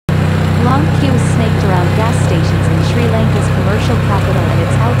commercial capital and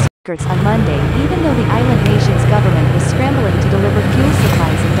its outskirts on Monday, even though the island nation's government was scrambling to deliver fuel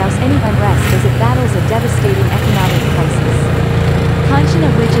supplies and douse any unrest as it battles a devastating economic crisis. Kanchana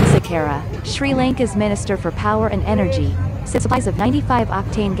Wijesekara, Sri Lanka's Minister for Power and Energy, said supplies of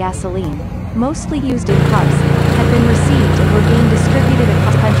 95-octane gasoline, mostly used in cars, had been received and were being distributed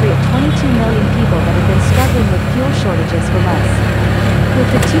across a country of 22 million people that have been struggling with fuel shortages for months. With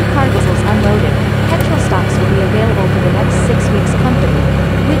the 2 car vessels unloaded, petrol stocks will be available for the next 6 weeks comfortably,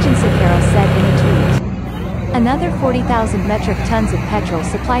 Wijesekara said in a tweet. Another 40,000 metric tons of petrol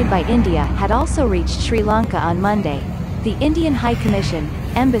supplied by India had also reached Sri Lanka on Monday, the Indian High Commission,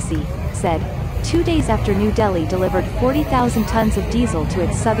 Embassy, said, 2 days after New Delhi delivered 40,000 tons of diesel to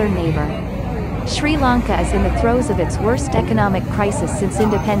its southern neighbor. Sri Lanka is in the throes of its worst economic crisis since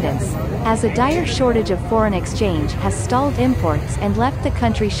independence, as a dire shortage of foreign exchange has stalled imports and left the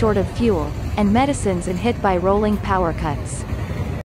country short of fuel and medicines and hit by rolling power cuts.